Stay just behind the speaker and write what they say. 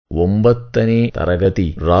9ನೇ ತರಗತಿ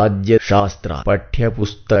ರಾಜ್ಯಶಾಸ್ತ್ರ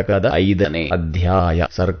ಪಠ್ಯಪುಸ್ತಕದ 5ನೇ ಅಧ್ಯಾಯ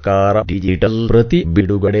ಸರ್ಕಾರ ಡಿಜಿಟಲ್ ಪ್ರತಿ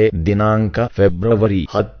ಬಿಡುಗಡೆ ದಿನಾಂಕ ಫೆಬ್ರವರಿ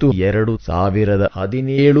 10,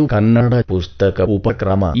 2017 ಕನ್ನಡ ಪುಸ್ತಕ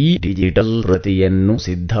ಉಪಕ್ರಮ ಈ ಡಿಜಿಟಲ್ ಪ್ರತಿಯನ್ನು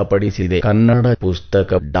ಸಿದ್ಧಪಡಿಸಿದೆ ಕನ್ನಡ ಪುಸ್ತಕ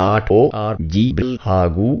 .org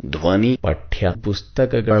ಹಾಗೂ ಧ್ವನಿ ಪಠ್ಯ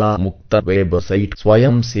ಪುಸ್ತಕಗಳ ಮುಕ್ತ ವೆಬ್ಸೈಟ್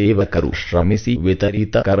ಸ್ವಯಂ ಸೇವಕರು ಶ್ರಮಿಸಿ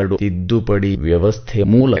ವಿತರಿತ ಕರಡು ತಿದ್ದುಪಡಿ ವ್ಯವಸ್ಥೆ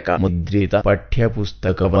ಮೂಲಕ ಮುದ್ರಿತ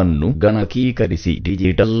ಪಠ್ಯಪುಸ್ತಕವನ್ನು ಗಣಕೀಕರಿಸಿ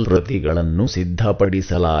ಡಿಜಿಟಲ್ ಪ್ರತಿಗಳನ್ನು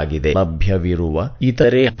ಸಿದ್ಧಪಡಿಸಲಾಗಿದೆ. ಲಭ್ಯವಿರುವ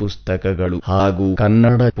ಇತರೆ ಪುಸ್ತಕಗಳು ಹಾಗೂ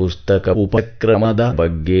ಕನ್ನಡ ಪುಸ್ತಕ ಉಪಕ್ರಮದ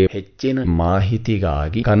ಬಗ್ಗೆ ಹೆಚ್ಚಿನ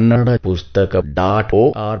ಮಾಹಿತಿಗಾಗಿ ಕನ್ನಡ ಪುಸ್ತಕ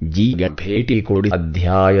 .org ಗೆ ಭೇಟಿ ಕೊಡಿ.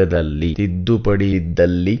 ಅಧ್ಯಾಯದಲ್ಲಿ ತಿದ್ದುಪಡಿ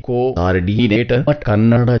ಇದ್ದಲ್ಲಿ ಕೋಆರ್ಡಿನೇಟರ್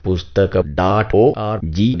ಕನ್ನಡ ಪುಸ್ತಕ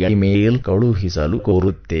 .org ಗೆ ಮೇಲ್ ಕಳುಹಿಸಲು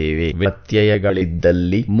ಕೋರುತ್ತೇವೆ.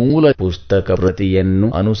 ವ್ಯತ್ಯಯಗಳಿದ್ದಲ್ಲಿ ಮೂಲ ಪುಸ್ತಕ ಪ್ರತಿಯನ್ನು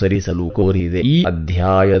ಅನುಸರಿಸಲು ಕೋರಿದೆ. ಈ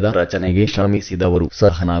ಅಧ್ಯಾಯದ ರಚನೆಗೆ ಶ್ರಮಿಸಿದವರು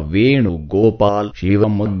ಸಹನಾ ವೇಣುಗೋಪಾಲ್,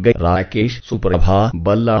 ಶಿವಮೊಗ್ಗ ರಾಕೇಶ್, ಸುಪ್ರಭಾ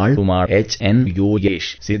ಬಲ್ಲಾಳ್, ಕುಮಾರ್ HN ಯೋಗೇಶ್,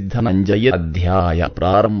 ಸಿದ್ದನಂಜಯ. ಅಧ್ಯಾಯ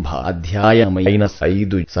ಪ್ರಾರಂಭ. ಅಧ್ಯಾಯ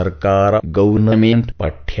 -5 ಸರ್ಕಾರ ಗೌರ್ನಮೆಂಟ್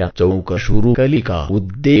ಪಠ್ಯ ಚೌಕ ಶುರು. ಕಲಿಕಾ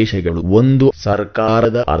ಉದ್ದೇಶಗಳು 1.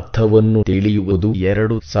 ಸರ್ಕಾರದ ಅರ್ಥವನ್ನು ತಿಳಿಯುವುದು.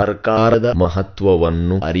 2. ಸರ್ಕಾರದ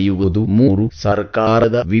ಮಹತ್ವವನ್ನು ಅರಿಯುವುದು. 3.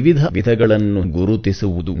 ಸರ್ಕಾರದ ವಿವಿಧ ವಿಧಗಳನ್ನು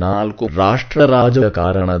ಗುರುತಿಸುವುದು. 4. ರಾಷ್ಟ್ರ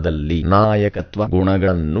ರಾಜಕಾರಣದಲ್ಲಿ ನಾಯಕತ್ವ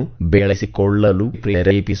ಗುಣಗಳನ್ನು ಬೆಳೆಸಿಕೊಳ್ಳಲು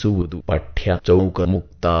ಪ್ರೇರೇಪಿಸುವುದು. ಪಠ್ಯ ಚೌಕ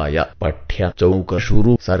ಮುಕ್ತಾಯ. ಪಠ್ಯ ಚೌಕ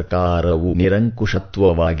ಶುರು. ಸರ್ಕಾರವು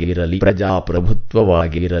ನಿರಂಕುಶತ್ವವಾಗಿರಲಿ,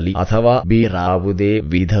 ಪ್ರಜಾಪ್ರಭುತ್ವವಾಗಿರಲಿ ಅಥವಾ ಬೇರಾವುದೇ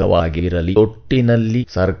ವಿಧವಾಗಿರಲಿ ಒಟ್ಟಿನಲ್ಲಿ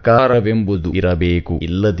ಸರ್ಕಾರವೆಂಬುದು ಇರಬೇಕು.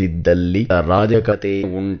 ಇಲ್ಲದಿದ್ದಲ್ಲಿ ಅರಾಜಕತೆ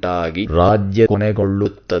ಉಂಟಾಗಿ ರಾಜ್ಯ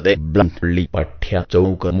ಕೊನೆಗೊಳ್ಳುತ್ತದೆ. ಬ್ಲಂಟ್ಲಿ. ಪಠ್ಯ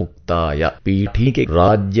ಚೌಕ ಮುಕ್ತಾಯ. ಪೀಠಿಕೆ.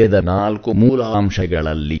 ರಾಜ್ಯದ 4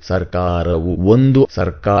 ಮೂಲಾಂಶಗಳಲ್ಲಿ ಸರ್ಕಾರವು 1.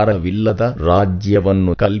 ಸರ್ಕಾರವಿಲ್ಲದ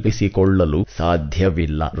ರಾಜ್ಯವನ್ನು ಕಲ್ಪಿಸಿಕೊಳ್ಳಲು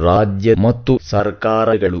ಸಾಧ್ಯವಿಲ್ಲ. ರಾಜ್ಯ ಮತ್ತು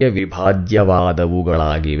ಸರ್ಕಾರಗಳು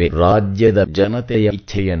ವಿಭಾಜ್ಯವಾದವುಗಳಾಗಿವೆ. ರಾಜ್ಯದ ಜನತೆಯ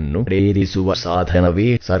ಇಚ್ಛೆಯನ್ನು ಪ್ರೇರಿಸುವ ಸಾಧನವೇ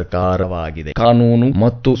ಸರ್ಕಾರವಾಗಿದೆ. ಕಾನೂನು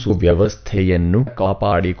ಮತ್ತು ಸುವ್ಯವಸ್ಥೆಯನ್ನು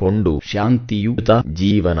ಕಾಪಾಡಿಕೊಂಡು ಶಾಂತಿಯುತ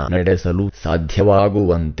ಜೀವನ ನಡೆಸಲು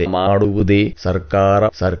ಸಾಧ್ಯವಾಗುವಂತೆ ಮಾಡುವುದೇ ಸರ್ಕಾರ.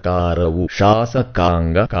 ಸರ್ಕಾರವು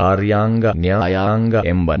ಶಾಸಕಾಂಗ, ಕಾರ್ಯಾಂಗ, ನ್ಯಾಯಾಂಗ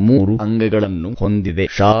ಎಂಬ 3 ಅಂಗಗಳನ್ನು ಹೊಂದಿದೆ.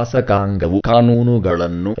 ಶಾಸಕಾಂಗವು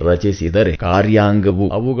ಕಾನೂನುಗಳನ್ನು ರಚಿಸಿದರೆ, ಕಾರ್ಯಾಂಗವು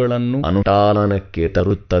ಅವುಗಳನ್ನು ಅನುಷ್ಠಾನಕ್ಕೆ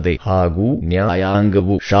ತರುತ್ತದೆ ಹಾಗೂ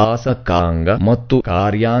ನ್ಯಾಯಾಂಗವು ಶಾಸಕಾಂಗ ಮತ್ತು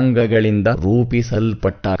ಕಾರ್ಯಾಂಗಗಳಿಂದ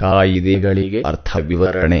ರೂಪಿಸಲ್ಪಟ್ಟ ಕಾಯಿದೆಗಳಿಗೆ ಅರ್ಥ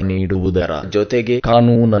ವಿವರಣೆ ನೀಡುವುದರ ಜೊತೆಗೆ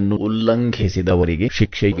ಕಾನೂನನ್ನು ಉಲ್ಲಂಘಿಸಿದವರಿಗೆ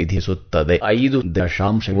ಶಿಕ್ಷೆ ವಿಧಿಸುತ್ತದೆ.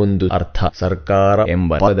 5.1 ಅರ್ಥ. ಸರ್ಕಾರ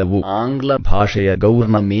ಎಂಬ ಪದವು ಆಂಗ್ಲ ಭಾಷೆಯ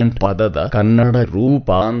ಗೌರ್ನಮೆಂಟ್ ಪದದ ಕನ್ನಡ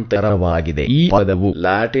ರೂಪಾಂತರವಾಗಿದೆ. ಈ ಪದವು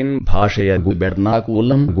ಲ್ಯಾಟಿನ್ ಭಾಷೆಯ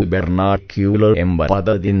ಗುಬೆರ್ನಾಕ್ಯುಲರ್ ಎಂಬ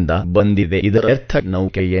ಪದದಿಂದ ಬಂದಿದೆ. ಇದರ ಅರ್ಥ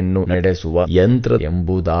ನೌಕೆಯನ್ನು ನಡೆಸುವ ಯಂತ್ರ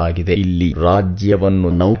ಎಂಬುದಾಗಿದೆ. ಇಲ್ಲಿ ರಾಜ್ಯವನ್ನು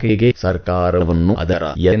ನೌಕೆಗೆ, ಸರ್ಕಾರವನ್ನು ಅದರ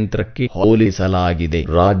ಯಂತ್ರಕ್ಕೆ ಹೋಲಿಸಲಾಗಿದೆ.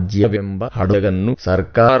 ರಾಜ್ಯವೆಂಬ ಹಡಗನ್ನು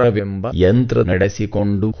ಸರ್ಕಾರವೆಂಬ ಯಂತ್ರ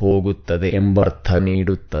ನಡೆಸಿಕೊಂಡು ಹೋಗುತ್ತದೆ ಎಂಬರ್ಥ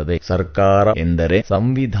ನೀಡುತ್ತದೆ. ಸರ್ಕಾರ ಎಂದರೆ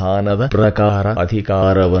ಸಂವಿಧಾನದ ಪ್ರಕಾರ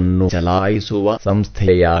ಅಧಿಕಾರವನ್ನು ಚಲಾಯಿಸುವ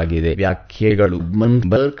ಸಂಸ್ಥೆಯಾಗಿದೆ. ವ್ಯಾಖ್ಯೆಗಳು.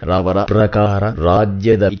 ಬರ್ಕ್ ರವರ ಪ್ರಕಾರ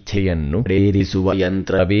ರಾಜ್ಯದ ಇಚ್ಛೆಯನ್ನು ಪ್ರೇರಿಸುವ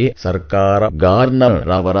ಯಂತ್ರವೇ ಸರ್ಕಾರ. ಗಾರ್ನರ್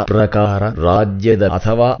ರವರ ಪ್ರಕಾರ ರಾಜ್ಯದ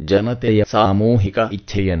ಅಥವಾ ಜನತೆಯ ಸಾಮೂಹಿಕ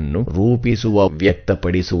ಇಚ್ಛೆಯನ್ನು ರೂಪಿಸುವ,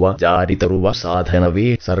 ವ್ಯಕ್ತಪಡಿಸುವ, ಜಾರಿ ತರುವ ಸಾಧನವೇ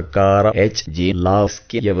ಸರ್ಕಾರ. H.G.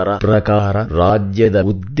 ಲಾವ್ಸ್ಕಿಯವರ ಪ್ರಕಾರ ರಾಜ್ಯದ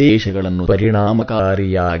ಉದ್ದೇಶಗಳನ್ನು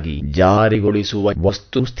ಪರಿಣಾಮಕಾರಿಯಾಗಿ ಜಾರಿಗೊಳಿಸುವ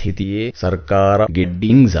ವಸ್ತುಸ್ಥಿತಿಯೇ ಸರ್ಕಾರ.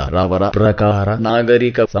 ಗಿಡ್ಡಿಂಗ್ಸ್ ರವರ ಪ್ರಕಾರ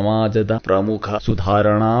ನಾಗರಿಕ ಸಮಾಜದ ಪ್ರಮುಖ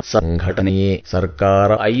ಸುಧಾರಣಾ ಸಂಘಟನೆಯೇ ಸರ್ಕಾರ.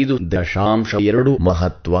 5.2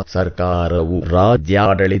 ಮಹತ್ವ. ಸರ್ಕಾರವು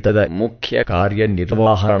ರಾಜ್ಯಾಡಳಿತದ ಮುಖ್ಯ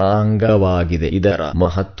ಕಾರ್ಯನಿರ್ವಹಣಾಂಗವಾಗಿದೆ. ಇದರ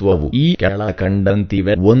ಮಹತ್ವವು ಈ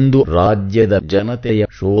ಕೆಳಕಂಡಂತಿವೆ. 1. ರಾಜ್ಯದ ಜನತೆಯ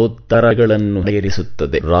ಷೋತ್ತರಗಳನ್ನು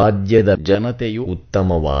ಈಡೇರಿಸುತ್ತದೆ. ರಾಜ್ಯದ ಜನತೆಯು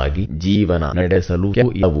ಉತ್ತಮವಾಗಿ ಜೀವನ ನಡೆಸಲು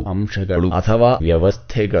ಕೆಲವು ಅಂಶಗಳು ಅಥವಾ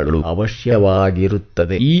ವ್ಯವಸ್ಥೆಗಳು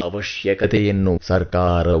ಅವಶ್ಯವಾಗಿರುತ್ತದೆ. ಈ ಅವಶ್ಯಕತೆಯನ್ನು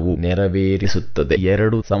ಸರ್ಕಾರವು ನೆರವೇರಿಸುತ್ತದೆ.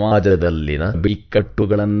 2. ಸಮಾಜದಲ್ಲಿನ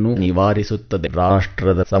ಬಿಕ್ಕಟ್ಟುಗಳನ್ನು ನಿವಾರಿಸುತ್ತದೆ.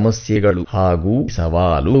 ರಾಷ್ಟ್ರದ ಸಮಸ್ಯೆಗಳು ಹಾಗೂ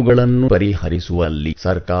ಸವಾಲುಗಳನ್ನು ಪರಿಹರಿಸುವಲ್ಲಿ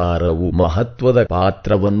ಸರ್ಕಾರವು ಮಹತ್ವದ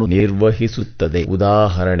ಪಾತ್ರವನ್ನು ನಿರ್ವಹಿಸುತ್ತದೆ.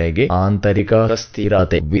 ಉದಾಹರಣೆಗೆ ಆಂತರಿಕ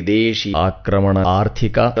ಸ್ಥಿರತೆ, ವಿದೇಶಿ ವಿದೇಶಿ ಆಕ್ರಮಣ,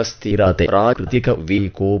 ಆರ್ಥಿಕ ಅಸ್ಥಿರತೆ, ಪ್ರಾಕೃತಿಕ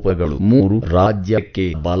ವಿಕೋಪಗಳು. 3. ರಾಜ್ಯಕ್ಕೆ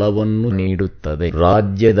ಬಲವನ್ನು ನೀಡುತ್ತದೆ.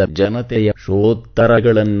 ರಾಜ್ಯದ ಜನತೆಯ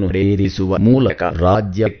ಷೋತ್ತರಗಳನ್ನು ಈಡೇರಿಸುವ ಮೂಲಕ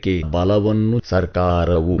ರಾಜ್ಯಕ್ಕೆ ಬಲವನ್ನು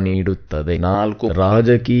ಸರ್ಕಾರವು ನೀಡುತ್ತದೆ. 4.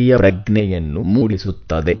 ರಾಜಕೀಯ ಪ್ರಜ್ಞೆಯನ್ನು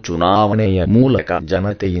ಮೂಡಿಸುತ್ತದೆ. ಚುನಾವಣೆಯ ಮೂಲಕ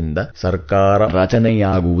ಜನತೆಯಿಂದ ಸರ್ಕಾರ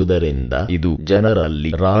ರಚನೆಯಾಗುವುದರಿಂದ ಇದು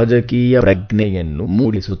ಜನರಲ್ಲಿ ರಾಜಕೀಯ ಪ್ರಜ್ಞೆಯನ್ನು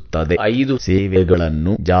ಮೂಡಿಸುತ್ತದೆ. 5.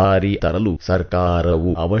 ಸೇವೆಗಳನ್ನು ಜಾರಿ ತರಲು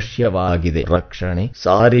ಸರ್ಕಾರವು ಅವಶ್ಯವಾಗಿದೆ. ರಕ್ಷಣೆ,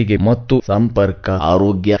 ಸಾರಿಗೆ ಮತ್ತು ಸಂಪರ್ಕ,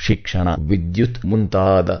 ಆರೋಗ್ಯ, ಶಿಕ್ಷಣ, ವಿದ್ಯುತ್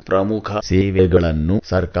ಮುಂತಾದ ಪ್ರಮುಖ ಸೇವೆಗಳನ್ನು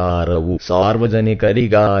ಸರ್ಕಾರವು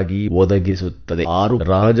ಸಾರ್ವಜನಿಕರಿಗಾಗಿ ಒದಗಿಸುತ್ತದೆ. 6.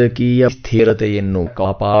 ರಾಜಕೀಯ ಸ್ಥಿರತೆಯನ್ನು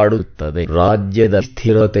ಕಾಪಾಡುತ್ತದೆ. ರಾಜ್ಯದ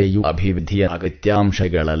ಸ್ಥಿರತೆಯು ಅಭಿವೃದ್ಧಿಯ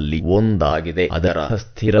ಅಗತ್ಯಾಂಶಗಳಲ್ಲಿ ಒಂದಾಗಿದೆ. ಅದರ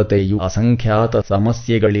ಸ್ಥಿರತೆಯು ಅಸಂಖ್ಯಾತ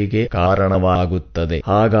ಸಮಸ್ಯೆಗಳಿಗೆ ಕಾರಣವಾಗುತ್ತದೆ.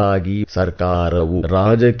 ಹಾಗಾಗಿ ಸರ್ಕಾರವು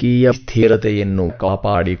ರಾಜಕೀಯ ಸ್ಥಿರತೆಯನ್ನು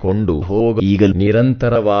ಕಾಪಾಡಿಕೊಂಡು ಈಗಲೂ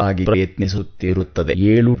ನಿರಂತರವಾಗಿ ಪ್ರಯತ್ನಿಸುತ್ತಿರುತ್ತದೆ.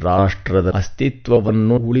 7. ರಾಷ್ಟ್ರದ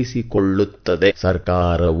ಅಸ್ತಿತ್ವವನ್ನು ಉಳಿಸಿಕೊಳ್ಳುತ್ತದೆ.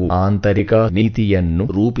 ಸರ್ಕಾರವು ಆಂತರಿಕ ನೀತಿಯನ್ನು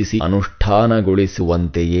ರೂಪಿಸಿ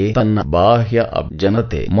ಅನುಷ್ಠಾನಗೊಳಿಸುವಂತೆಯೇ ತನ್ನ ಬಾಹ್ಯ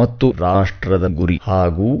ಜನತೆ ಮತ್ತು ರಾಷ್ಟ್ರದ ಗುರಿ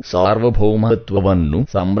ಹಾಗೂ ಸಾರ್ವಭೌಮತ್ವವನ್ನು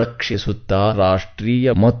ಸಂರಕ್ಷಿಸುತ್ತಾ ರಾಷ್ಟ್ರೀಯ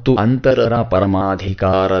ಮತ್ತು ಅಂತರರ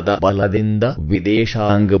ಪರಮಾಧಿಕಾರದ ಬಲದಿಂದ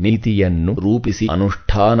ವಿದೇಶಾಂಗ ನೀತಿಯನ್ನು ರೂಪಿಸಿ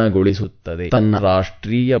ಅನುಷ್ಠಾನಗೊಳಿಸುತ್ತದೆ. ತನ್ನ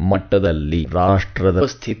ರಾಷ್ಟ್ರೀಯ ಮಟ್ಟದಲ್ಲಿ ರಾಷ್ಟ್ರದ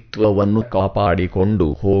ಅಸ್ತಿತ್ವವನ್ನು ಕಾಪಾಡಿಕೊಂಡು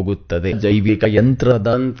ಹೋಗುತ್ತದೆ. ಜೈವಿಕ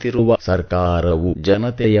ಯಂತ್ರದಂತಿರುವ ಸರ್ಕಾರವು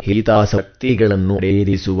ಜನತೆಯ ಹಿತಾಸಕ್ತಿಗಳನ್ನು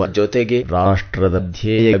ಈಡೇರಿಸುವ ಜೊತೆಗೆ ರಾಷ್ಟ್ರದ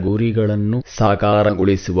ಧ್ಯೇಯ ಗುರಿಗಳನ್ನು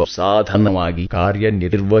ಸಾಕಾರಗೊಳಿಸುವ ಸಾಧನವಾಗಿ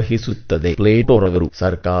ಕಾರ್ಯನಿರ್ವಹಿಸುತ್ತದೆ. ಪ್ಲೇಟೋರವರು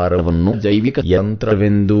ಸರ್ಕಾರವನ್ನು ಜೈವಿಕ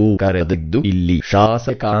ಯಂತ್ರವೆಂದು ಕರೆದಿದ್ದು ಇಲ್ಲಿ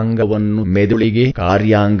ಶಾಸಕಾಂಗವನ್ನು ಮೆದುಳಿಗೆ,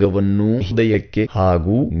 ಕಾರ್ಯಾಂಗವನ್ನು ಹೃದಯಕ್ಕೆ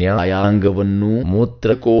ಹಾಗೂ ನ್ಯಾಯಾಂಗವನ್ನು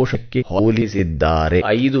ಮೂತ್ರಕೋಶಕ್ಕೆ ಹೋಲಿಸಿದ್ದಾರೆ.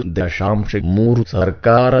 5.3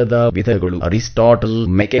 ಸರ್ಕಾರದ ವಿಧಗಳು. Aristotle,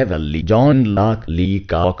 Machiavelli, John Locke,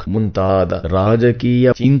 Leacock ಮುಂತಾದ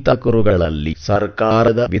ರಾಜಕೀಯ ಚಿಂತಕರುಗಳಲ್ಲಿ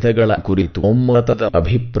ಸರ್ಕಾರದ ವಿಧಗಳ ಕುರಿತು ಒಮ್ಮತದ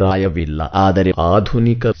ಅಭಿಪ್ರಾಯವಿಲ್ಲ. ಆದರೆ ಆಧುನಿಕ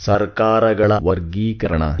ಸರ್ಕಾರಗಳ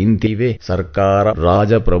ವರ್ಗೀಕರಣ ಇಂತಿವೆ. ಸರ್ಕಾರ: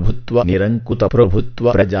 ರಾಜಪ್ರಭುತ್ವ, ನಿರಂಕುಶ ಪ್ರಭುತ್ವ,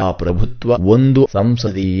 ಪ್ರಜಾಪ್ರಭುತ್ವ. 1.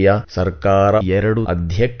 ಸಂಸದೀಯ ಸರ್ಕಾರ, 2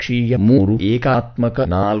 ಅಧ್ಯಕ್ಷೀಯ, 3 ಏಕಾತ್ಮಕ,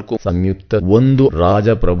 4 ಸಂಯುಕ್ತ. 1.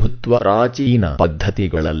 ರಾಜಪ್ರಭುತ್ವ. ಪ್ರಾಚೀನ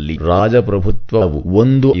ಪದ್ಧತಿಗಳಲ್ಲಿ ರಾಜಪ್ರಭುತ್ವವು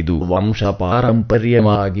ಇದು ವಂಶ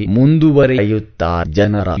ಪಾರಂಪರ್ಯವಾಗಿ ಮುಂದುವರೆಯುತ್ತಾ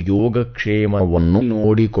ಜನರ ಯೋಗಕ್ಷೇಮವನ್ನು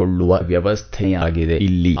ನೋಡಿಕೊಳ್ಳುವ ವ್ಯವಸ್ಥೆಯಾಗಿದೆ.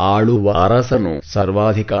 ಇಲ್ಲಿ ಆಳುವ ಅರಸನು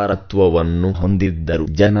ಸರ್ವಾಧಿಕಾರತ್ವವನ್ನು ಹೊಂದಿದ್ದರು.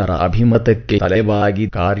 ಜನರ ಅಭಿಮತಕ್ಕೆ ತಲೆಬಾಗಿ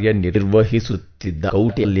ಕಾರ್ಯನಿರ್ವಹಿಸುತ್ತಿದ್ದ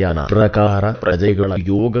ಕೌಟಿಲ್ಯನ ಪ್ರಕಾರ ಪ್ರಜೆಗಳ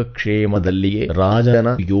ಯೋಗಕ್ಷೇಮದಲ್ಲಿಯೇ ರಾಜನ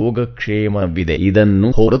ಯೋಗಕ್ಷೇಮವಿದೆ. ಇದನ್ನು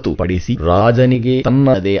ಹೊರತುಪಡಿಸಿ ರಾಜನಿಗೆ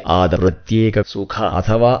ತನ್ನದೇ ಆದ ಪ್ರತ್ಯೇಕ ಸುಖ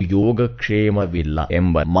ಅಥವಾ ಯೋಗಕ್ಷೇಮವಿಲ್ಲ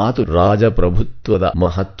ಎಂಬ ಮಾತು ರಾಜಪ್ರಭುತ್ವದ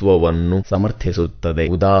ಮಹತ್ವವನ್ನು ಸಮರ್ಥಿಸುತ್ತದೆ.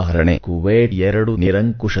 ಉದಾಹರಣೆ: ಕುವೈಟ್ 2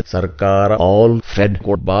 ನಿರಂಕುಶ ಸರ್ಕಾರ. ಆಲ್ಫ್ರೆಡ್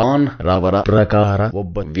ಕೋಟ್ಬಾನ್ ರವರ ಪ್ರಕಾರ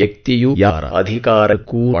ಒಬ್ಬ ವ್ಯಕ್ತಿಯು ಯಾರ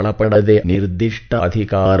ಅಧಿಕಾರಕ್ಕೂ ಒಳಪಡದೆ ನಿರ್ದಿಷ್ಟ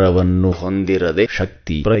ಅಧಿಕಾರವನ್ನು ಹೊಂದಿರದೆ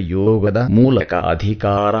ಶಕ್ತಿ ಪ್ರಯೋಗದ ಮೂಲಕ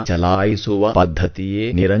ಅಧಿಕಾರ ಚಲಾಯಿಸುವ ಪದ್ಧತಿಯೇ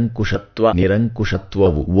ನಿರಂಕುಶತ್ವ.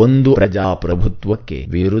 ನಿರಂಕುಶತ್ವವು ಪ್ರಜಾಪ್ರಭುತ್ವಕ್ಕೆ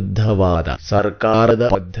ವಿರುದ್ಧವಾದ ಸರ್ಕಾರದ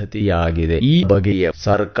ಪದ್ಧತಿಯಾಗಿದೆ. ಈ ಬಗೆಯ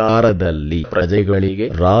ಸರ್ಕಾರದಲ್ಲಿ ಪ್ರಜೆಗಳಿಗೆ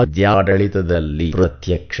ರಾಜ್ಯಾಡಳಿತದಲ್ಲಿ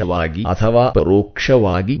ಪ್ರತ್ಯಕ್ಷವಾಗಿ ಅಥವಾ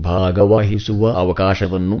ಪರೋಕ್ಷವಾಗಿ ಭಾಗವಹಿಸುವ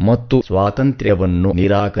ಅವಕಾಶವನ್ನು ಮತ್ತು ಸ್ವಾತಂತ್ರ್ಯವನ್ನು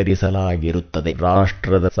ನಿರಾಕರಿಸಲಾಗಿರುತ್ತದೆ.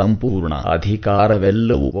 ರಾಷ್ಟ್ರದ ಸಂಪೂರ್ಣ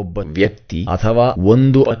ಅಧಿಕಾರವೆಲ್ಲವೂ ಒಬ್ಬ ವ್ಯಕ್ತಿ ಅಥವಾ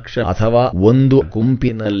ಒಂದು ಪಕ್ಷ ಅಥವಾ ಒಂದು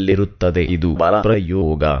ಗುಂಪಿನಲ್ಲಿರುತ್ತದೆ. ಇದು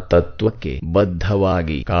ಬಲಪ್ರಯೋಗ ತತ್ವಕ್ಕೆ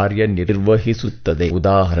ಬದ್ಧವಾಗಿ ಕಾರ್ಯನಿರ್ವಹಿಸುತ್ತದೆ.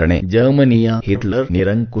 ಉದಾಹರಣೆ: ಜರ್ಮನಿಯ ಹಿಟ್ಲರ್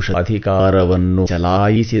ನಿರಂಕುಶ ಅಧಿಕಾರವನ್ನು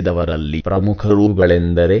ಚಲಾಯಿಸಿದವರಲ್ಲಿ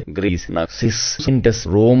ಪ್ರಮುಖರುಗಳೆಂದರೆ ಗ್ರೀಸ್ನ ಸಿಸ್ಸಿಂಟಸ್,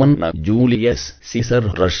 ರೋಮನ್ನ ಜೂಲಿಯಸ್ ಸೀಸರ್,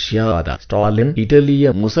 ರಷ್ಯಾದ ಸ್ಟಾಲಿನ್,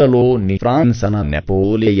 ಇಟಲಿಯ ಮುಸಲೋನಿ, ಫ್ರಾನ್ಸನ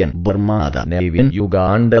ನೆಪೋಲಿಯನ್, ಬರ್ಮಾದ ನೆವಿನ್,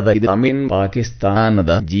 ಯುಗಾಂಡದ ಇದಿ ಅಮೀನ್,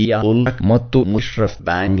 ಪಾಕಿಸ್ತಾನದ ಜಿಯಾ ಉಲ್ ಹಕ್ ಮತ್ತು ಮುಷರಫ್,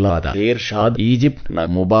 ಬಾಂಗ್ಲಾದ ಏರ್ಷಾದ್, ಈಜಿಪ್ಟ್ನ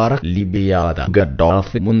ಮುಬಾರಕ್, ಲಿಬಿಯಾದ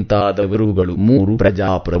ಗಡ್ಡಾಫಿ ಮುಂತಾದವರುಗಳು. 3.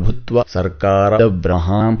 ಪ್ರಜಾಪ್ರಭುತ್ವ ಸರ್ಕಾರ.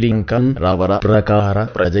 ಅಬ್ರಹಾಂ ಲಿಂಕನ್ ರವರ ಪ್ರಕಾರ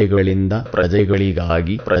ಪ್ರಜೆಗಳಿಂದ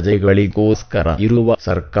ಪ್ರಜೆಗಳಿಗಾಗಿ ಪ್ರಜೆಗಳಿಗೋಸ್ಕರ ಇರುವ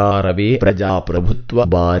ಸರ್ಕಾರವೇ ಪ್ರಜಾಪ್ರಭುತ್ವ.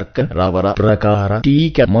 ಬಾರ್ಕರ್ ರವರ ಪ್ರಕಾರ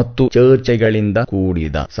ಟೀಕೆ ಮತ್ತು ಚರ್ಚೆಗಳಿಂದ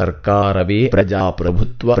ಕೂಡಿದ ಸರ್ಕಾರವೇ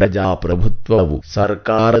ಪ್ರಜಾಪ್ರಭುತ್ವ. ಪ್ರಜಾಪ್ರಭುತ್ವವು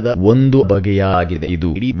ಸರ್ಕಾರದ ಒಂದು ಬಗೆಯಾಗಿದೆ. ಇದು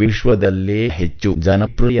ಇಡೀ ವಿಶ್ವದಲ್ಲೇ ಹೆಚ್ಚು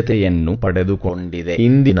ಜನಪ್ರಿಯತೆಯನ್ನು ಪಡೆದುಕೊಂಡಿದೆ.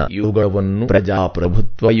 ಇಂದಿನ ಯುಗವನ್ನು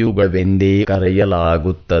ಪ್ರಜಾಪ್ರಭುತ್ವ ಯುಗವೆಂದೇ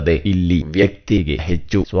ಕರೆಯಲಾಗುತ್ತದೆ. ಇಲ್ಲಿ ವ್ಯಕ್ತಿಗೆ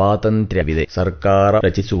ಹೆಚ್ಚು ಸ್ವಾತಂತ್ರ್ಯವಿದೆ. ಸರ್ಕಾರ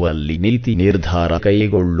ರಚಿಸುವಲ್ಲಿ, ನೀತಿ ನಿರ್ಧಾರ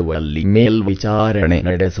ಕೈಗೊಳ್ಳುವಲ್ಲಿ, ಮೇಲ್ವಿಚಾರಣೆ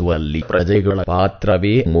ನಡೆಸುವಲ್ಲಿ ಪ್ರಜೆಗಳ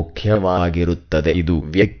ಪಾತ್ರವೇ ಮುಖ್ಯವಾಗಿರುತ್ತದೆ. ಇದು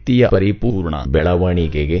ವ್ಯಕ್ತಿಯ ಪರಿಪೂರ್ಣ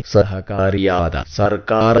ಬೆಳವಣಿಗೆಗೆ ಸಹಕಾರಿಯಾದ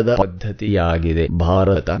ಸರ್ಕಾರದ ಪದ್ಧತಿಯಾಗಿದೆ.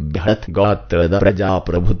 ಭಾರತ ಬೃಹತ್ ಗಾತ್ರದ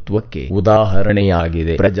ಪ್ರಜಾಪ್ರಭುತ್ವಕ್ಕೆ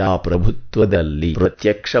ಉದಾಹರಣೆಯಾಗಿದೆ. ಪ್ರಜಾಪ್ರಭುತ್ವದಲ್ಲಿ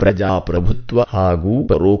ಪ್ರತ್ಯಕ್ಷ ಪ್ರಜಾಪ್ರಭುತ್ವ ಹಾಗೂ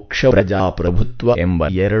ಪರೋಕ್ಷ ಪ್ರಜಾಪ್ರಭುತ್ವ ಎಂಬ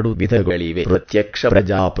ಎರಡು ವಿಧಗಳಿವೆ. ಪ್ರತ್ಯಕ್ಷ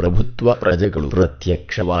ಪ್ರಜಾಪ್ರಭುತ್ವ ಪ್ರಜೆಗಳು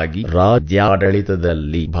ಪ್ರತ್ಯಕ್ಷವಾಗಿ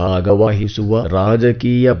ರಾಜ್ಯಾಡಳಿತದಲ್ಲಿ ಭಾಗವಹಿಸುವ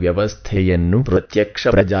ರಾಜಕೀಯ ವ್ಯವಸ್ಥೆಯನ್ನು ಪ್ರತ್ಯಕ್ಷ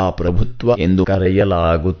ಪ್ರಜಾಪ್ರಭುತ್ವ ಎಂದು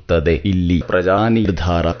ಕರೆಯಲಾಗುತ್ತದೆ. ಇಲ್ಲಿ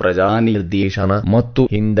ಪ್ರಜಾನಿರ್ಧಾರ, ಪ್ರಜಾನಿರ್ದೇಶನ ಮತ್ತು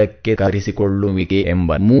ಹಿಂದಕ್ಕೆ ಕರೆಸಿಕೊಳ್ಳುವಿಕೆ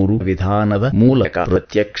ಎಂಬ ಮೂರು ವಿಧಾನದ ಮೂಲಕ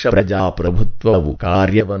ಪ್ರತ್ಯಕ್ಷ ಪ್ರಜಾಪ್ರಭುತ್ವವು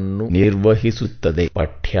ಕಾರ್ಯವನ್ನು ನಿರ್ವಹಿಸುತ್ತದೆ.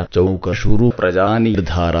 ಪಠ್ಯ ಚೌಕ ಶುರು.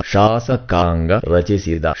 ಪ್ರಜಾನಿರ್ಧಾರ. ಶಾಸಕಾಂಗ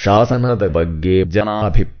ರಚಿಸಿದ ಶಾಸನದ ಬಗ್ಗೆ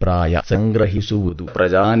ಜನಾಭಿಪ್ರಾಯ ಸಂಗ್ರಹಿಸುವುದು.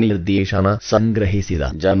 ಪ್ರಜಾನಿರ್ದೇಶನ. ಸಂಗ್ರಹಿಸಿದ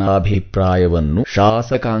ಜನಾಭಿಪ್ರಾಯವನ್ನು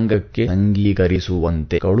ಶಾಸಕಾಂಗಕ್ಕೆ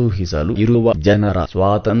ಅಂಗೀಕರಿಸುವಂತೆ ಕಳುಹಿಸಲು ಇರುವ ಜನರ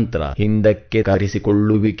ಸ್ವಾತಂತ್ರ್ಯ. ಹಿಂದಕ್ಕೆ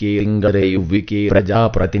ಕರೆಸಿಕೊಳ್ಳುವಿಕೆ, ಹಿಂಗರೆಯುವಿಕೆ.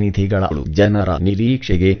 ಪ್ರಜಾಪ್ರತಿನಿಧಿಗಳು ಜನರ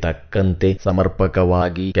ನಿರೀಕ್ಷೆಗೆ ತಕ್ಕಂತೆ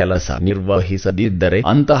ಸಮರ್ಪಕವಾಗಿ ಕೆಲಸ ನಿರ್ವಹಿಸದಿದ್ದರೆ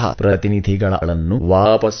ಅಂತಹ ಪ್ರತಿನಿಧಿಗಳನ್ನು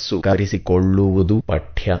ವಾಪಸ್ಸು ಕರೆಸಿಕೊಳ್ಳುವುದು.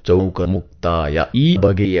 ಪಠ್ಯ ಚೌಕ ಮುಕ್ತಾಯ. ಈ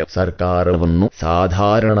ಬಗೆಯ ಸರ್ಕಾರವನ್ನು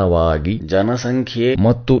ಸಾಧಾರಣವಾಗಿ ಜನಸಂಖ್ಯೆ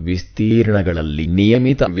ಮತ್ತು ವಿಸ್ತೀರ್ಣಗಳಲ್ಲಿ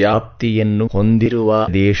ನಿಯಮಿತ ವ್ಯಾಪ್ತಿಯನ್ನು ಹೊಂದಿರುವ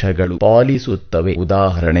ದೇಶಗಳು ಪಾಲಿಸುತ್ತವೆ.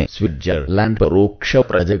 ಉದಾಹರಣೆ ಸ್ವಿಟ್ಜರ್ಲ್ಯಾಂಡ್. ಪರೋಕ್ಷ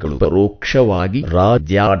ಪ್ರಜೆಗಳು ಪರೋಕ್ಷವಾಗಿ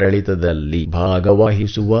ರಾಜ್ಯಾಡಳಿತದಲ್ಲಿ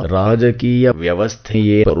ಭಾಗವಹಿಸುವ ರಾಜಕೀಯ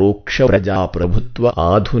ವ್ಯವಸ್ಥೆಯೇ ಪರೋಕ್ಷ ಪ್ರಜಾಪ್ರಭುತ್ವ.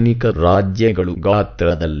 ಆಧುನಿಕ ರಾಜ್ಯಗಳು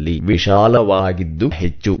ಗಾತ್ರದಲ್ಲಿ ವಿಶಾಲವಾಗಿದ್ದು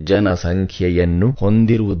ಹೆಚ್ಚು ಜನಸಂಖ್ಯೆಯನ್ನು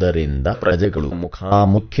ಹೊಂದಿರುವುದರಿಂದ ಪ್ರಜೆಗಳು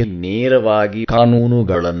ಮುಖಾಮುಖಿ ನೇರವಾಗಿ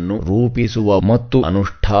ಕಾನೂನುಗಳನ್ನು ರೂಪಿಸುವ ಮತ್ತು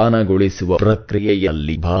ಅನುಷ್ಠಾನಗೊಳಿಸುವ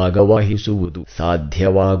ಪ್ರಕ್ರಿಯೆಯಲ್ಲಿ ಭಾಗವಹಿಸುವುದು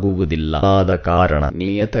ಸಾಧ್ಯವಾಗುವುದಿಲ್ಲ. ಆದ ಕಾರಣ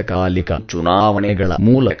ನಿಯತಕಾಲಿಕ ಚುನಾವಣೆಗಳ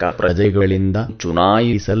ಮೂಲಕ ಪ್ರಜೆಗಳಿಂದ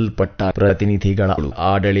ಚುನಾಯಿಸಲ್ಪಟ್ಟ ಪ್ರತಿನಿಧಿಗಳು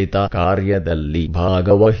ಆಡಳಿತ ಕಾರ್ಯದಲ್ಲಿ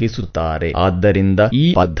ಭಾಗವಹಿಸುತ್ತಾರೆ. ಆದ್ದರಿಂದ ಈ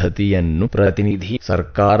ಪದ್ಧತಿಯನ್ನು ಪ್ರತಿನಿಧಿ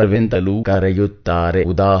ಸರ್ಕಾರವೆಂತಲೂ ಕರೆಯುತ್ತಾರೆ.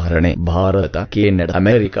 ಉದಾಹರಣೆ ಭಾರತ, ಕೆನಡಾ,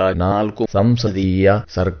 ಅಮೆರಿಕ. 4 ಸಂಸದೀಯ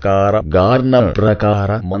ಸರ್ಕಾರ. ಗಾರ್ನರ್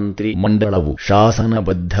ಪ್ರಕಾರ ಮಂತ್ರಿ ಮಂಡಲವು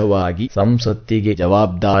ಶಾಸನಬದ್ಧವಾಗಿ ಸಂಸತ್ತಿಗೆ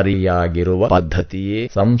ಜವಾಬ್ದಾರಿಯಾಗಿರುವ ಪದ್ಧತಿಯೇ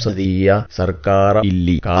ಸಂಸದೀಯ ಸರ್ಕಾರ.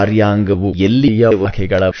 ಇಲ್ಲಿ ಕಾರ್ಯಾಂಗವು ಎಲ್ಲಿಯ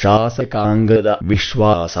ವಕೆಗಳ ಶಾಸಕಾಂಗದ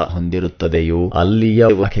ವಿಶ್ವಾಸ ಹೊಂದಿರುತ್ತದೆಯೋ ಅಲ್ಲಿಯ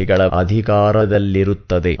ವಕೆಗಳ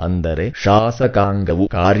ಅಧಿಕಾರದಲ್ಲಿರುತ್ತದೆ. ಅಂದರೆ ಶಾಸಕಾಂಗವು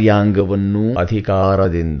ಕಾರ್ಯಾಂಗವನ್ನು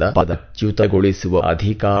ಅಧಿಕಾರದಿಂದ ಪದಚ್ಯುತಗೊಳಿಸುವ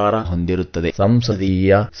ಅಧಿಕಾರ ಹೊಂದಿರುತ್ತದೆ. ಸಂಸದೀಯ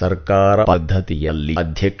ಸರ್ಕಾರ ಪದ್ಧತಿಯಲ್ಲಿ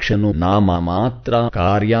ಅಧ್ಯಕ್ಷನು ನಾಮ ಮಾತ್ರ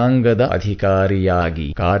ಕಾರ್ಯಾಂಗದ ಅಧಿಕಾರಿಯಾಗಿ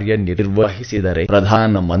ಕಾರ್ಯನಿರ್ವಹಿಸಿದರೆ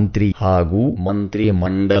ಪ್ರಧಾನಮಂತ್ರಿ ಹಾಗೂ ಮಂತ್ರಿ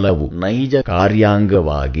ಮಂಡಲವು ನೈಜ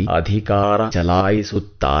ಕಾರ್ಯಾಂಗವಾಗಿ ಅಧಿಕಾರ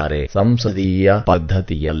ಚಲಾಯಿಸುತ್ತಾರೆ. ಸಂಸದೀಯ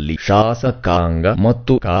ಪದ್ಧತಿಯಲ್ಲಿ ಶಾಸಕಾಂಗ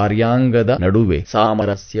ಮತ್ತು ಕಾರ್ಯಾಂಗದ ನಡುವೆ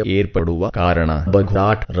ಸಾಮರಸ್ಯ ಏರ್ಪಡುವ ಕಾರಣ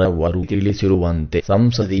ಬಘಾಟ್ ರವರು ತಿಳಿಸಿರುವಂತೆ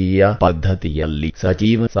ಸಂಸದೀಯ ಪದ್ಧತಿಯಲ್ಲಿ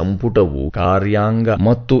ಸಚಿವ ಸಂಪುಟವು ಕಾರ್ಯಾಂಗ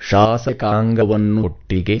ಮತ್ತು ಶಾಸಕಾಂಗವನ್ನು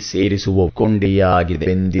ಒಟ್ಟಿಗೆ ಸೇರಿಸುವ ಕೊಂಡಿಯಾಗಿದೆ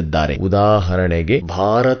ಎಂದಿದ್ದಾರೆ. ಉದಾಹರಣೆಗೆ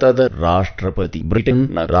ಭಾರತದ ರಾಷ್ಟ್ರಪತಿ,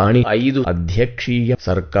 ಬ್ರಿಟನ್ನ ರಾಣಿ. 5 ಅಧ್ಯಕ್ಷೀಯ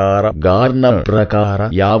ಸರ್ಕಾರ. ಗಾರ್ನರ್ ಪ್ರಕಾರ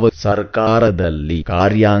ಯಾವ ಸರ್ಕಾರದಲ್ಲಿ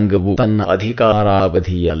ಕಾರ್ಯಾಂಗವು ತನ್ನ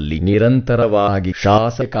ಅಧಿಕಾರಾವಧಿಯಲ್ಲಿ ನಿರಂತರವಾಗಿ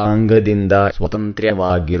ಶಾಸಕಾಂಗದಿಂದ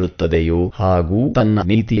ಸ್ವತಂತ್ರವಾಗಿರುತ್ತದೆಯೋ ಹಾಗೂ ತನ್ನ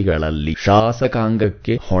ನೀತಿಗಳಲ್ಲಿ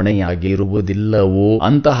ಶಾಸಕಾಂಗಕ್ಕೆ ಹೊಣೆಯಾಗಿರುವುದಿಲ್ಲವೋ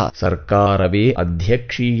ಅಂತಹ ಸರ್ಕಾರವೇ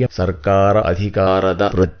ಅಧ್ಯಕ್ಷೀಯ ಸರ್ಕಾರ. ಅಧಿಕಾರದ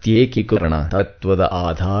ಪ್ರತ್ಯೇಕೀಕರಣ ತತ್ವದ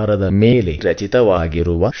ಆಧಾರದ ಮೇಲೆ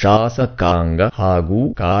ರಚಿತವಾಗಿರುವ ಶಾಸಕಾಂಗ ಹಾಗೂ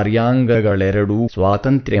ಕಾರ್ಯಾಂಗಗಳೆರಡೂ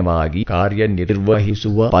ಸ್ವಾತಂತ್ರ್ಯವಾಗಿ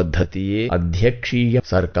ಕಾರ್ಯನಿರ್ವಹಿಸುವ ಪದ್ಧತಿಯೇ ಅಧ್ಯಕ್ಷೀಯ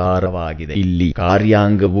ಸರ್ಕಾರವಾಗಿದೆ. ಇಲ್ಲಿ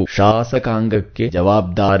ಕಾರ್ಯಾಂಗವು ಶಾಸಕಾಂಗಕ್ಕೆ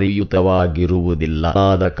ಜವಾಬ್ದಾರಿಯುತವಾಗಿರುವುದಿಲ್ಲ.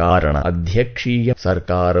 ಆದ ಕಾರಣ ಅಧ್ಯಕ್ಷೀಯ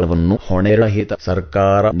ಸರ್ಕಾರವನ್ನು ಹೊಣೆರಹಿತ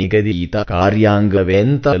ಸರ್ಕಾರ, ನಿಗದಿತ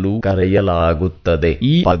ಕಾರ್ಯಾಂಗವೆಂತಲೂ ಕರೆಯಲಾಗುತ್ತದೆ.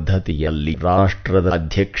 ಈ ಪದ್ಧತಿಯಲ್ಲಿ ರಾಷ್ಟ್ರದ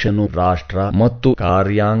ಅಧ್ಯಕ್ಷನು ರಾಷ್ಟ್ರ ಮತ್ತು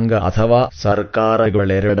ಕಾರ್ಯಾಂಗ ಅಥವಾ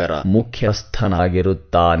ಸರ್ಕಾರಗಳೆರಡರ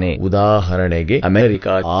ಮುಖ್ಯಸ್ಥನಾಗಿರುತ್ತಾನೆ. ಉದಾಹರಣೆಗೆ ಅಮೆರಿಕ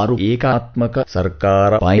 6 ಏಕಾತ್ಮಕ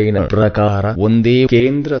ಸರ್ಕಾರ. ಪೈನ ಪ್ರಕಾರ ಒಂದೇ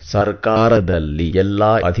ಕೇಂದ್ರ ಸರ್ಕಾರದಲ್ಲಿ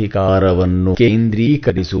ಎಲ್ಲಾ ಅಧಿಕಾರವನ್ನು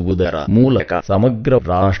ಕೇಂದ್ರೀಕರಿಸುವುದರ ಮೂಲಕ ಸಮಗ್ರ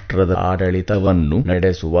ರಾಷ್ಟ್ರದ ಆಡಳಿತವನ್ನು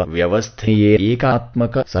ನಡೆಸುವ ವ್ಯವಸ್ಥೆಯೇ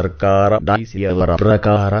ಏಕಾತ್ಮಕ ಸರ್ಕಾರ. ಡೈಸಿಯವರ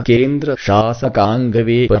ಪ್ರಕಾರ ಕೇಂದ್ರ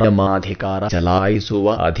ಶಾಸಕಾಂಗವೇ ಪರಮಾಧಿಕಾರ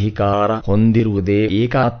ಚಲಾಯಿಸುವ ಅಧಿಕಾರ ಹೊಂದಿರುವುದೇ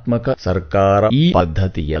ಏಕಾತ್ಮಕ ಸರ್ಕಾರ. ಈ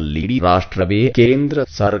ಪದ್ಧತಿಯಲ್ಲಿ ರಾಷ್ಟ್ರವೇ ಕೇಂದ್ರ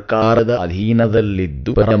ಸರ್ಕಾರದ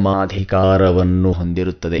ಅಧೀನದಲ್ಲಿದ್ದು ಪರಮಾಧಿಕಾರವನ್ನು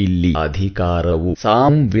ಹೊಂದಿರುತ್ತದೆ. ಇಲ್ಲಿ ಅಧಿಕಾರವು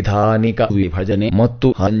ಸಾಂವಿಧಾನಿಕ ವಿಭಜನೆ ಮತ್ತು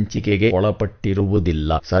ಹಂಚಿಕೆಗೆ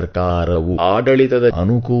ಒಳಪಟ್ಟಿರುವುದಿಲ್ಲ. ಸರ್ಕಾರವು ಆಡಳಿತದ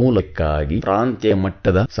ಅನುಕೂಲಕ್ಕಾಗಿ ಪ್ರಾಂತ್ಯ ಮಟ್ಟ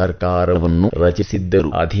ಮಟ್ಟದ ಸರ್ಕಾರವನ್ನು ರಚಿಸಿದ್ದರೂ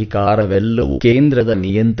ಅಧಿಕಾರವೆಲ್ಲವೂ ಕೇಂದ್ರದ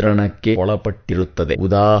ನಿಯಂತ್ರಣಕ್ಕೆ ಒಳಪಟ್ಟಿರುತ್ತದೆ.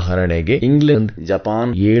 ಉದಾಹರಣೆಗೆ ಇಂಗ್ಲೆಂಡ್,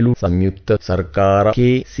 ಜಪಾನ್ 7 ಸಂಯುಕ್ತ ಸರ್ಕಾರ.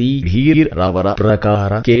 ಕೆ.ಸಿ. ಢೀರ್ ರವರ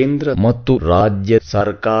ಪ್ರಕಾರ ಕೇಂದ್ರ ಮತ್ತು ರಾಜ್ಯ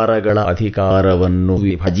ಸರ್ಕಾರಗಳ ಅಧಿಕಾರವನ್ನು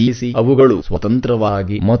ವಿಭಜಿಸಿ ಅವುಗಳು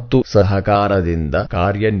ಸ್ವತಂತ್ರವಾಗಿ ಮತ್ತು ಸಹಕಾರದಿಂದ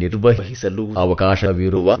ಕಾರ್ಯನಿರ್ವಹಿಸಲು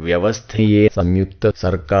ಅವಕಾಶವಿರುವ ವ್ಯವಸ್ಥೆಯೇ ಸಂಯುಕ್ತ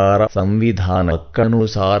ಸರ್ಕಾರ.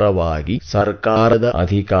 ಸಂವಿಧಾನಕ್ಕನುಸಾರವಾಗಿ ಸರ್ಕಾರದ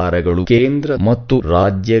ಅಧಿಕಾರಗಳು ಕೇಂದ್ರ ಮತ್ತು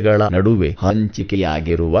ರಾಜ್ಯಗಳ ನಡುವೆ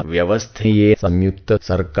ಹಂಚಿಕೆಯಾಗಿರುವ ವ್ಯವಸ್ಥೆಯೇ ಸಂಯುಕ್ತ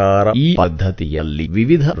ಸರ್ಕಾರ. ಈ ಪದ್ಧತಿಯಲ್ಲಿ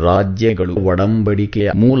ವಿವಿಧ ರಾಜ್ಯಗಳು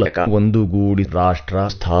ಒಡಂಬಡಿಕೆಯ ಮೂಲಕ ಒಂದುಗೂಡಿ ರಾಷ್ಟ್ರ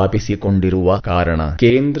ಸ್ಥಾಪಿಸಿಕೊಂಡಿರುವ ಕಾರಣ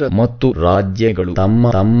ಕೇಂದ್ರ ಮತ್ತು ರಾಜ್ಯಗಳು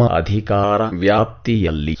ತಮ್ಮ ತಮ್ಮ ಅಧಿಕಾರ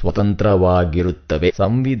ವ್ಯಾಪ್ತಿಯಲ್ಲಿ ಸ್ವತಂತ್ರವಾಗಿರುತ್ತವೆ.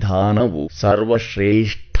 ಸಂವಿಧಾನವು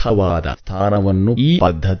ಸರ್ವಶ್ರೇಷ್ಠವಾದ ಸ್ಥಾನವನ್ನು ಈ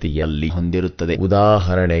ಪದ್ಧತಿಯಲ್ಲಿ ಹೊಂದಿರುತ್ತದೆ.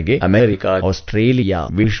 ಉದಾಹರಣೆಗೆ ಅಮೆರಿಕ, ಆಸ್ಟ್ರೇಲಿಯಾ,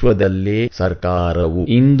 ವಿಶ್ವದಲ್ಲೇ ಸರ್ಕಾರವು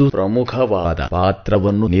ಇಂದು ಪ್ರಮುಖವಾದ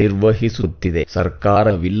ಪಾತ್ರವನ್ನು ನಿರ್ವಹಿಸುತ್ತಿದೆ.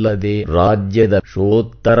 ಸರ್ಕಾರವಿಲ್ಲದೆ ರಾಜ್ಯದ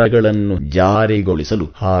ಷೋತ್ತರಗಳನ್ನು ಜಾರಿಗೊಳಿಸಲು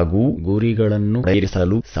ಹಾಗೂ ಗುರಿಗಳನ್ನು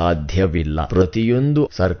ಈಡೇರಿಸಲು ಸಾಧ್ಯವಿಲ್ಲ. ಪ್ರತಿಯೊಂದು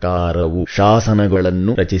ಸರ್ಕಾರವು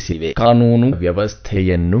ಶಾಸನಗಳನ್ನು ರಚಿಸಿವೆ, ಕಾನೂನು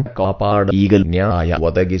ವ್ಯವಸ್ಥೆಯನ್ನು ಕಾಪಾಡಲು ನ್ಯಾಯ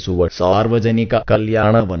ಒದಗಿಸುವ ಸಾರ್ವಜನಿಕ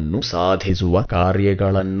ಕಲ್ಯಾಣವನ್ನು ಸಾಧಿಸುವ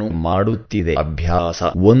ಕಾರ್ಯಗಳನ್ನು ಮಾಡುತ್ತಿದೆ. ಅಭ್ಯಾಸ.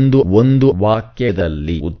 ಒಂದು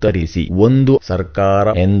ವಾಕ್ಯದಲ್ಲಿ ಉತ್ತರಿಸಿ. 1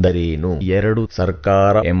 ಸರ್ಕಾರ ಎಂದರೇನು? 2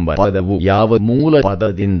 ಸರ್ಕಾರ ಎಂಬ ಪದವು ಯಾವ ಮೂಲ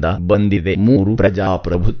ಪದದಿಂದ ಬಂದಿದೆ? 3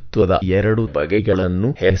 ಪ್ರಜಾಪ್ರಭುತ್ವದ 2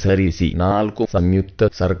 ಬಗೆಗಳನ್ನು ಹೆಸರಿಸಿ. 4 ಸಂಯುಕ್ತ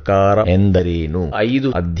ಸರ್ಕಾರ ಎಂದರೇನು?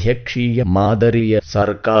 5 ಅಧ್ಯಕ್ಷೀಯ ಮಾದರಿಯ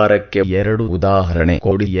ಸರ್ಕಾರಕ್ಕೆ 2 ಉದಾಹರಣೆ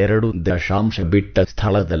ಕೊಡಿ. 2 ದಶಾಂಶ ಬಿಟ್ಟ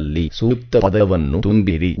ಸ್ಥಳದಲ್ಲಿ ಸೂಕ್ತ ಪದವನ್ನು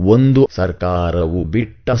ತುಂಬಿರಿ. 1 ಸರ್ಕಾರವು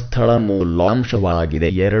ಬಿಟ್ಟ ಸ್ಥಳ ಮೂಲಾಂಶವಾಗಿದೆ.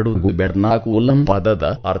 2 ಗುಬೆರ್ನಾಕುಲಂ ಪದದ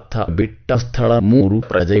ಅರ್ಥ ಬಿಟ್ಟ ಸ್ಥಳ. 3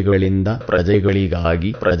 ಪ್ರಜೆಗಳಿಂದ ಪ್ರಜೆಗಳಿಗಾಗಿ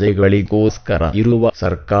ಪ್ರಜೆಗಳಿಗೋಸ್ಕರ ಇರುವ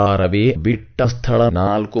ಸರ್ಕಾರವೇ ಬಿಟ್ಟ ಸ್ಥಳ.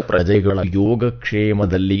 4 ಪ್ರಜೆಗಳ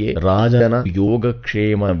ಯೋಗಕ್ಷೇಮದಲ್ಲಿಯೇ ರಾಜನ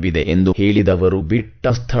ಯೋಗಕ್ಷೇಮವಿದೆ ಎಂದು ಹೇಳಿದವರು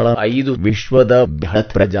ಬಿಟ್ಟ ಸ್ಥಳ. 5 ವಿಶ್ವದ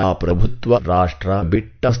ಬೃಹತ್ ಪ್ರಜಾಪ್ರಭುತ್ವ ರಾಷ್ಟ್ರ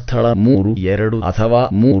ಬಿಟ್ಟ ಸ್ಥಳ. 3 2 ಅಥವಾ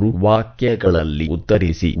 3 ವಾಕ್ಯಗಳಲ್ಲಿ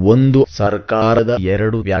ಉತ್ತರಿಸಿ. 1 ಸರ್ಕಾರದ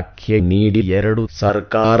 2 ವ್ಯಾಖ್ಯೆ ನೀಡಿ. 2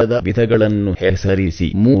 ಸರ್ಕಾರದ ವಿಧಗಳನ್ನು ಹೆಸರಿಸಿ.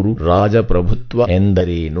 3 ರಾಜಪ್ರಭುತ್ವ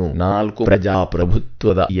ಎಂದರೇನು? 4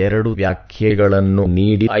 ಪ್ರಜಾಪ್ರಭುತ್ವದ 2 ವ್ಯಾಖ್ಯೆಗಳನ್ನು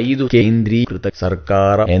ನೀಡಿ. 5 ಕೇಂದ್ರೀಕೃತ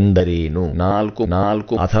ಸರ್ಕಾರ ಎಂದರೇನು?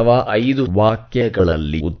 4 ಅಥವಾ 5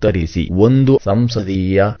 ವಾಕ್ಯಗಳಲ್ಲಿ ಉತ್ತರಿಸಿ. 1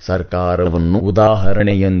 ಸಂಸದೀಯ ಸರ್ಕಾರವನ್ನು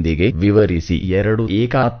ಉದಾಹರಣೆಯೊಂದಿಗೆ ವಿವರಿಸಿ. 2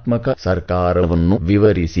 ಏಕಾತ್ಮಕ ಸರ್ಕಾರವನ್ನು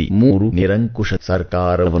ವಿವರಿಸಿ. 3 ನಿರಂಕುಶ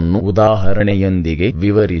ಸರ್ಕಾರವನ್ನು ಉದಾಹರಣೆಯೊಂದಿಗೆ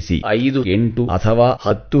ವಿವರಿಸಿ. 5 8 ಅಥವಾ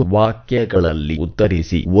 10 ವಾಕ್ಯಗಳಲ್ಲಿ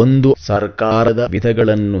ಉತ್ತರಿಸಿ. 1 ಸರ್ಕಾರದ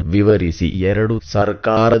ವಿಧಗಳನ್ನು ವಿವರಿಸಿ. 2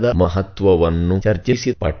 ಸರ್ಕಾರದ ಮಹತ್ವವನ್ನು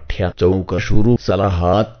ಚರ್ಚಿಸಿ. ಪಠ್ಯ ಚೌಕ ಶುರು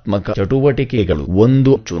ಸಲಹಾತ್ಮಕ ಚಟುವಟಿಕೆಗಳು.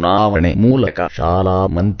 1 ಚುನಾವಣೆ ಮೂಲಕ ಶಾಲಾ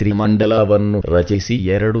ಮಂತ್ರಿಮಂಡಲವನ್ನು ರಚಿಸಿ.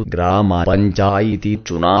 2 ಗ್ರಾಮ ಪಂಚಾಯಿತಿ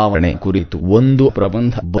ಚುನಾವಣೆ ಕುರಿತು 1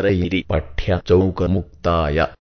 ಪ್ರಬಂಧ ಬರೆಯಿರಿ. ಪಠ್ಯ ಚೌಕ ಮುಕ್ತಾಯ.